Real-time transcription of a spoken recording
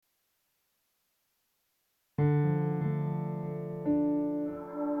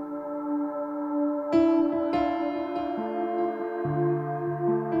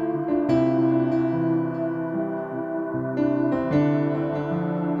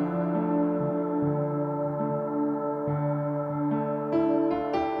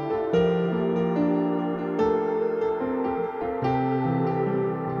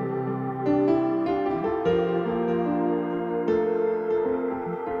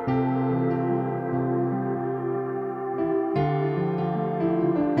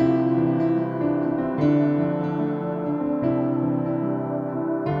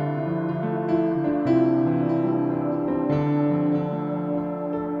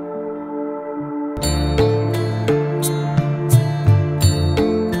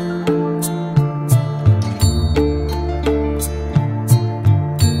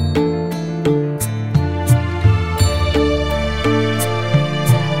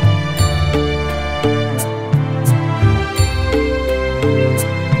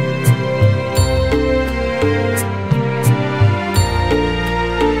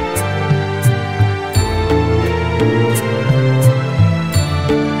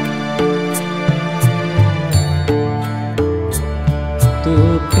तू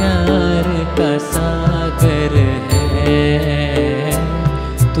प्यार का सागर है,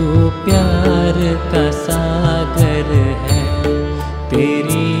 तू प्यार का सागर है।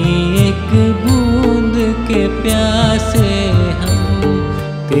 तेरी एक बूंद के प्यासे हम,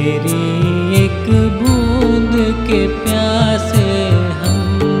 तेरी एक बूंद के प्यासे हम।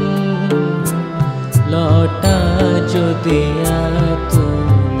 लौटा जो दिया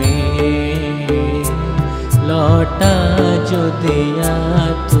तूने, लौटा जो दिया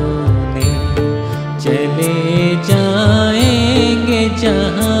तूने। चले जाएंगे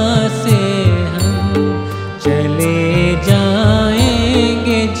जहाँ से हम, चले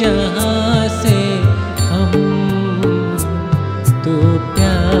जाएंगे जहाँ से हम। तू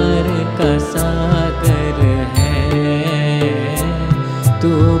प्यार का सागर है,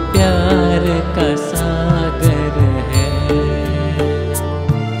 तू प्यार का सागर है।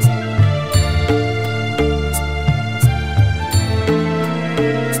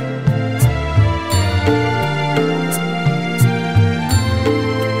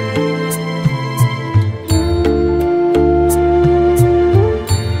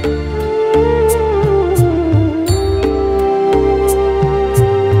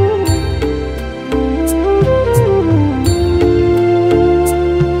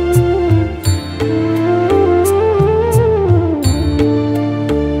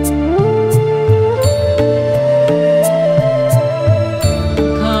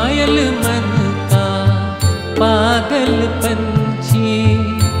 पागल पंछी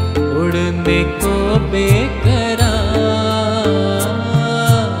उड़ने को बेकरार,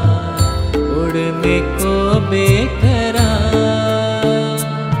 उड़ने को बेकरार।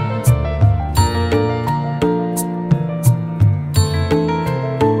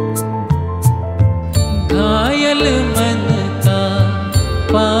 घायल मन का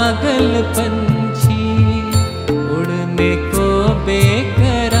पागल पंछी उड़ने को बेकरार,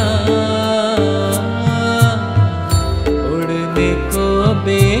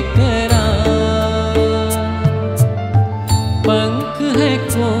 बेकरार। पंख है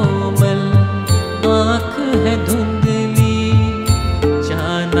कोमल, आँख है धुंधली,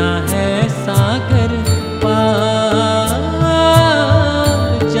 जाना है सागर पार,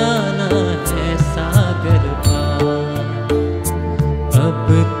 जाना है सागर पार। अब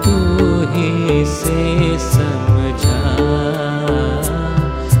तू ही से समझा,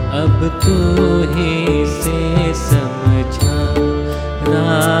 अब तू ही से समझा।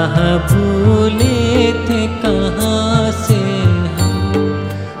 राह भूले थे कहाँ से हम,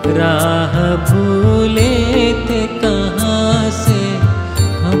 राह भूले थे कहाँ से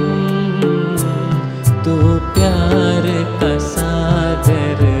हम। तू प्यार का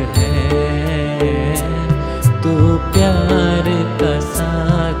सागर है, तू प्यार का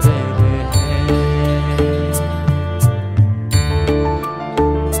सागर है।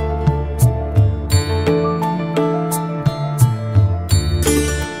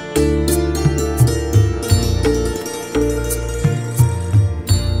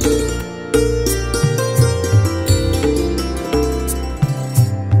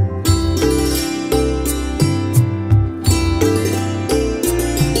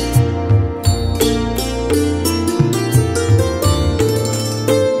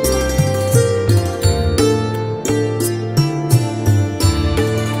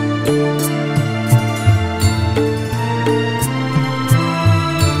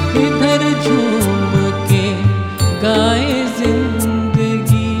 गाए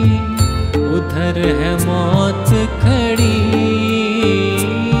जिंदगी, उधर है मौत खड़ी,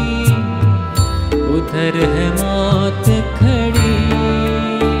 उधर है मौत खड़ी।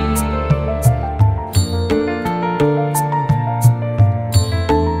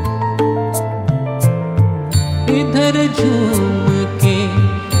 इधर झूम के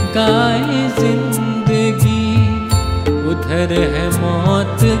गाए जिंदगी, उधर है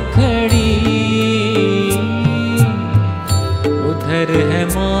मौत खड़ी, उधर है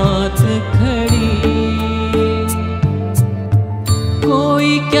मौत खड़ी।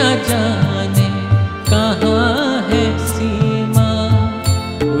 कोई क्या जाने कहाँ है सीमा,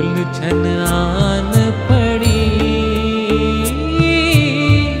 उलझन आन पड़ी,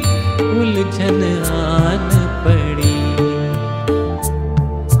 उलझन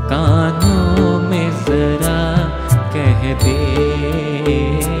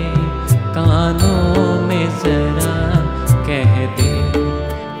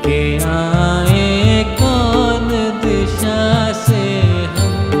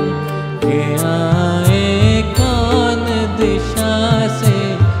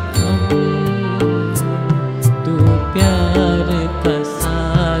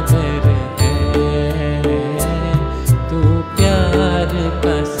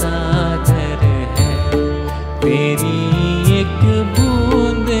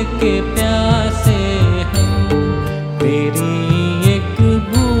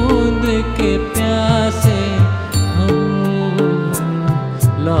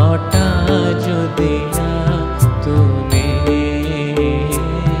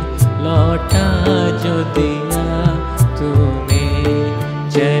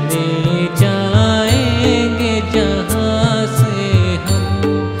चले